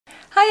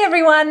Hi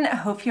everyone,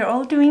 hope you're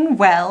all doing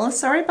well.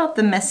 Sorry about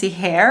the messy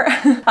hair.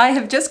 I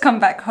have just come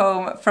back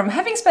home from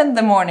having spent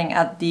the morning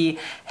at the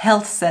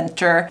health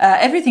center.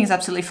 Everything's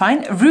absolutely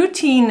fine.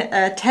 Routine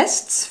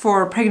tests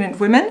for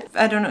pregnant women.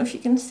 I don't know if you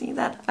can see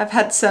that. I've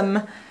had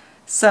some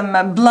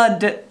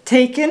blood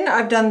taken.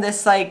 I've done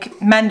this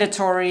like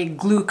mandatory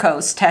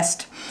glucose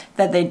test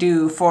that they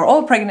do for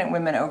all pregnant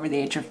women over the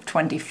age of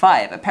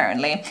 25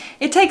 apparently.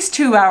 It takes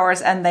 2 hours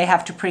and they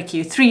have to prick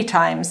you 3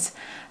 times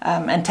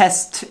and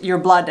test your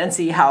blood and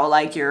see how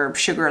like your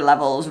sugar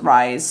levels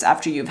rise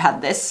after you've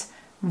had this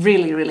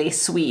really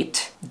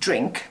sweet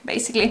drink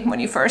basically when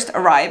you first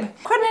arrive.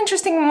 Quite an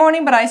interesting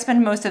morning, but I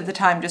spent most of the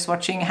time just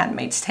watching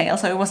Handmaid's Tale,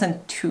 so it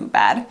wasn't too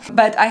bad.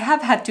 But I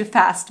have had to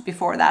fast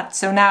before that,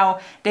 so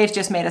now Dave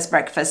just made us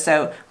breakfast,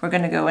 so we're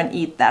gonna go and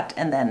eat that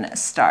and then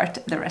start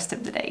the rest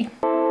of the day.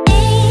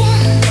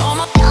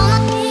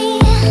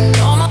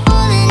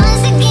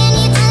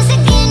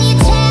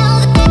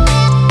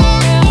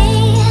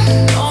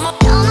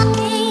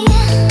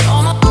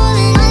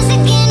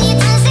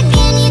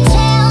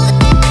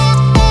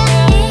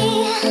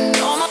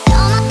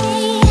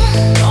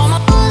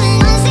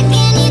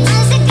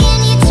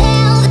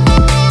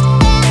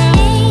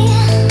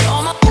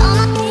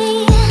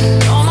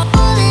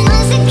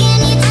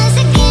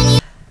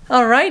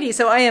 Alrighty,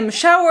 so I am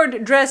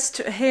showered, dressed,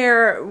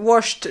 hair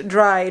washed,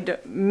 dried,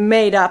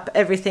 made up,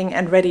 everything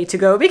and ready to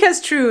go. Because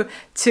true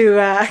to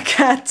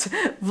cat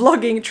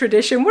vlogging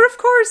tradition, we're of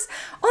course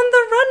on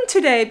the run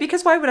today.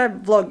 Because why would I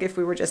vlog if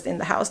we were just in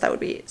the house? That would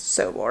be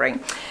so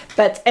boring.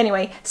 But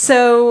anyway,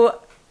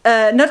 so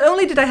not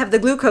only did I have the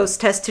glucose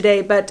test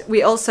today, but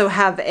we also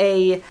have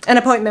an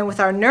appointment with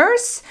our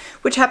nurse,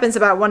 which happens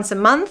about once a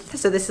month.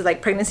 So this is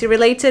like pregnancy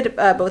related,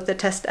 both the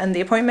test and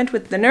the appointment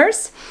with the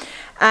nurse.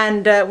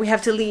 And we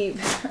have to leave,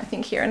 I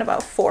think, here in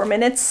about 4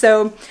 minutes.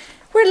 So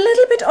we're a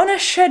little bit on a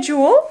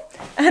schedule.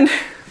 And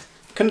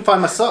couldn't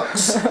find my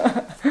socks.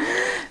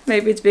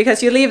 Maybe it's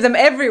because you leave them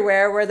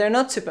everywhere where they're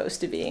not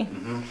supposed to be.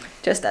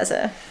 Just as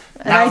an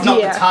idea. Now's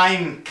not the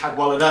time,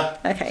 Cadwallader.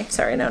 Okay,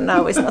 sorry, no,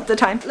 now is not the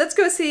time. Let's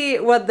go see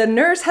what the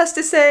nurse has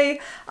to say.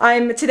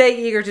 I'm today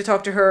eager to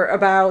talk to her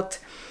about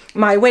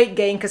my weight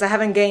gain, because I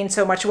haven't gained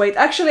so much weight.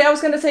 Actually, I was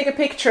going to take a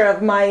picture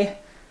of my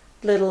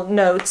little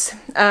notes,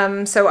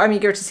 so I'm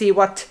eager to see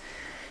what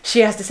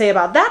she has to say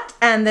about that,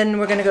 and then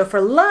we're gonna go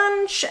for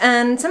lunch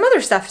and some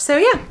other stuff. So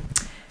yeah,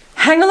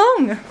 hang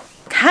along,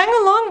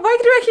 why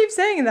do I keep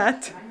saying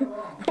that?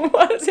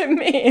 What does it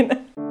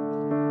mean?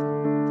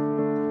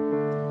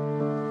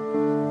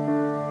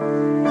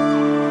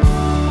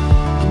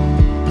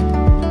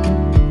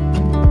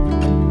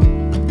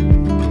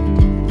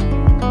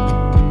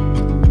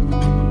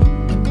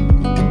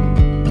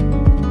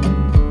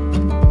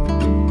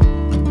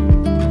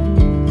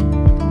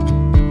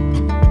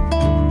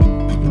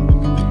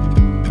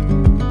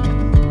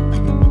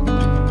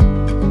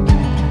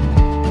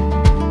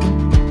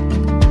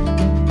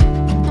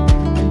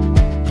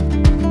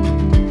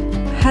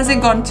 Has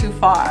it gone too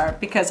far?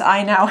 Because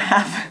I now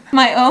have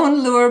my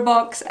own lure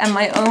box and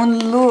my own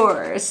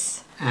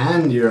lures.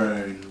 And your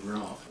own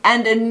rod.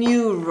 And a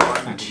new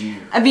rod.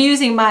 I've been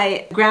using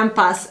my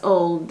grandpa's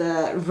old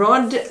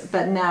rod,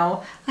 but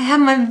now I have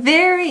my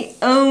very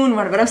own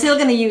one. But I'm still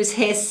gonna use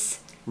his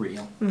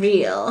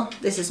reel.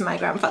 This is my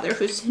grandfather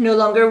who's no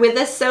longer with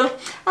us, so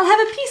I'll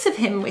have a piece of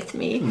him with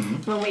me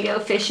when we go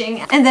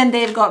fishing. And then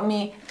they've got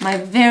me my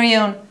very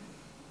own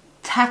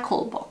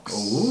tackle box.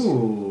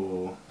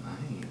 Ooh.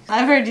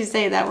 I've heard you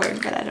say that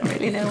word, but I don't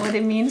really know what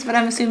it means, but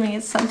I'm assuming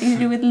it's something to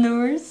do with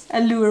lures, a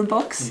lure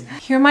box.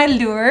 Here are my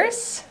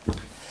lures.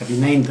 Have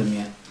you named them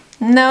yet?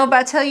 No, but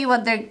I'll tell you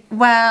what they're,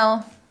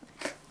 well,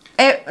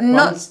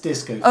 not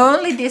Disco Fever.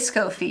 Only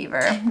Disco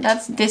Fever.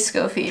 That's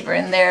Disco Fever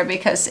in there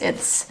because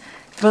it's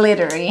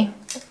glittery.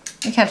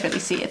 You can't really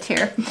see it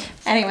here.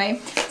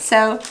 Anyway,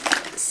 so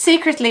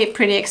secretly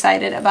pretty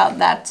excited about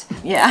that.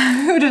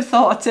 Yeah, who would have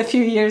thought a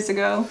few years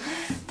ago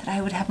that I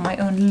would have my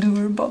own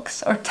lure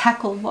box or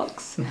tackle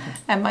box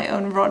and my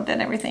own rod and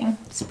everything.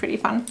 It's pretty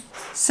fun.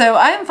 So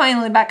I am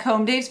finally back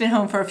home. Dave's been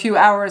home for a few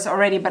hours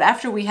already, but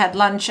after we had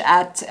lunch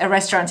at a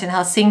restaurant in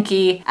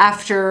Helsinki,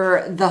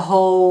 after the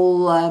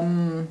whole, I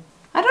don't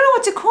know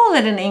what to call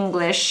it in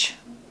English,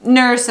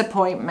 nurse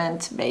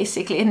appointment,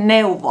 basically.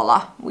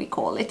 Neuvola, we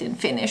call it in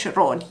Finnish,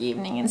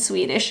 rådgivning in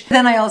Swedish.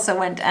 Then I also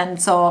went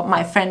and saw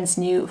my friend's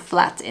new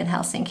flat in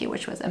Helsinki,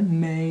 which was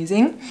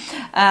amazing.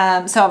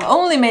 So I've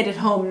only made it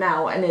home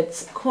now and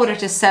it's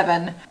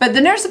 6:45. But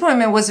the nurse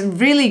appointment was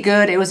really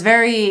good. It was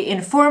very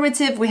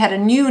informative. We had a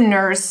new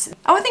nurse.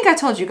 Oh, I think I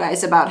told you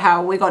guys about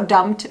how we got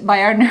dumped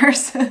by our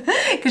nurse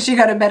because she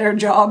got a better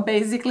job,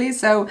 basically.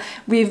 So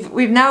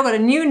we've now got a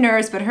new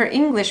nurse, but her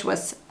English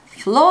was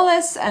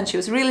flawless and she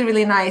was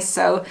really nice,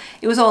 so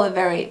it was all a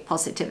very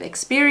positive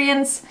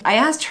experience. I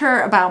asked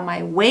her about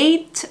my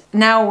weight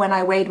now when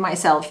I weighed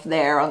myself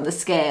there on the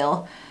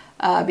scale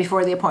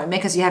before the appointment,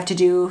 because you have to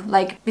do,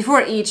 like,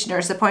 before each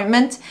nurse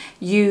appointment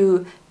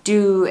you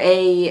do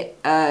a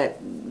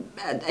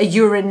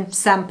urine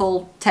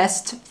sample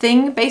test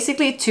thing,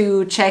 basically,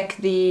 to check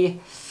the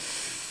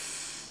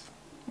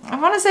I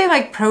want to say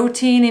like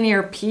protein in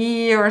your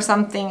pee or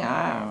something.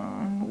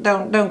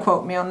 Don't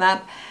quote me on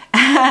that.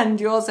 And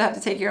you also have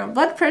to take your own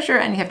blood pressure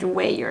and you have to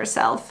weigh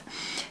yourself.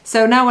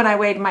 So now when I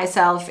weighed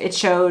myself, it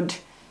showed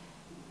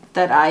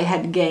that I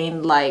had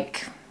gained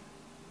like,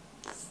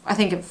 I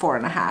think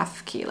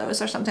 4.5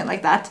 kilos or something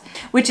like that,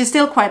 which is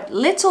still quite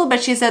little,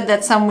 but she said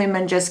that some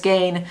women just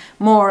gain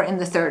more in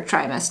the 3rd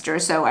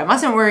trimester. So I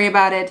mustn't worry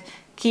about it.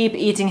 Keep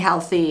eating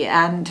healthy,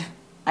 and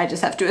I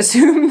just have to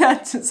assume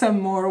that some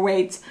more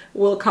weight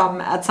will come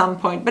at some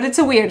point. But it's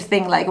a weird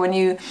thing, like when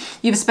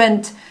you've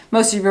spent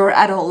most of your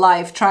adult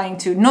life trying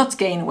to not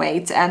gain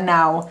weight, and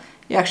now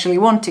you actually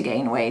want to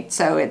gain weight.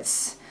 So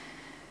it's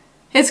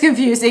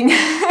confusing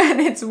and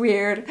it's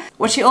weird.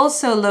 What she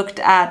also looked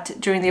at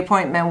during the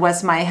appointment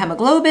was my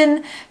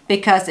hemoglobin,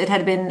 because it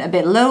had been a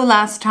bit low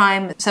last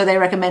time. So they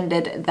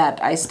recommended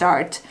that I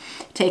start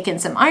taking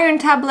some iron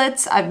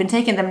tablets. I've been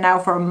taking them now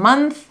for a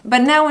month.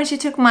 But now when she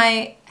took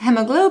my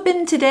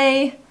hemoglobin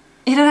today,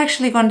 it had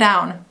actually gone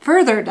down,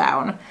 further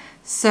down.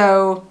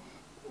 So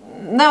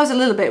that was a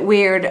little bit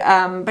weird.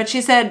 But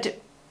she said,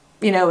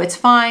 you know, it's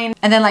fine.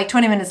 And then like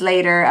 20 minutes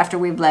later, after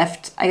we've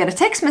left, I got a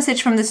text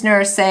message from this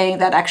nurse saying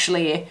that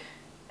actually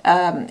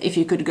if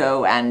you could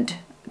go and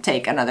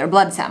take another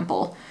blood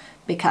sample,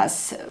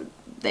 because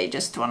they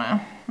just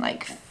wanna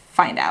like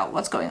find out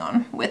what's going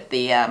on with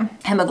the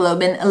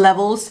hemoglobin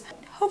levels.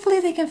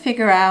 Hopefully they can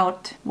figure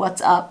out what's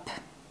up,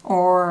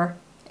 or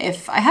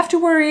if I have to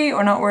worry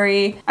or not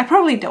worry. I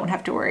probably don't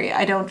have to worry.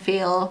 I don't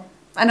feel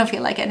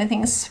like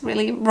anything's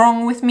really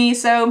wrong with me,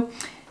 so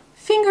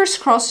fingers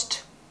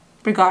crossed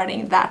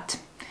regarding that.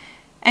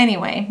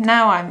 Anyway,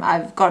 now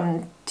I've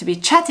gotten to be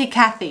chatty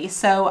Cathy,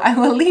 so I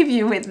will leave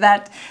you with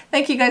that.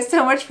 Thank you guys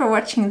so much for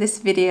watching this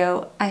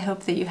video. I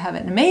hope that you have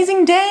an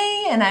amazing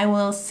day, and I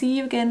will see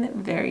you again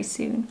very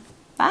soon.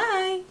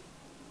 Bye!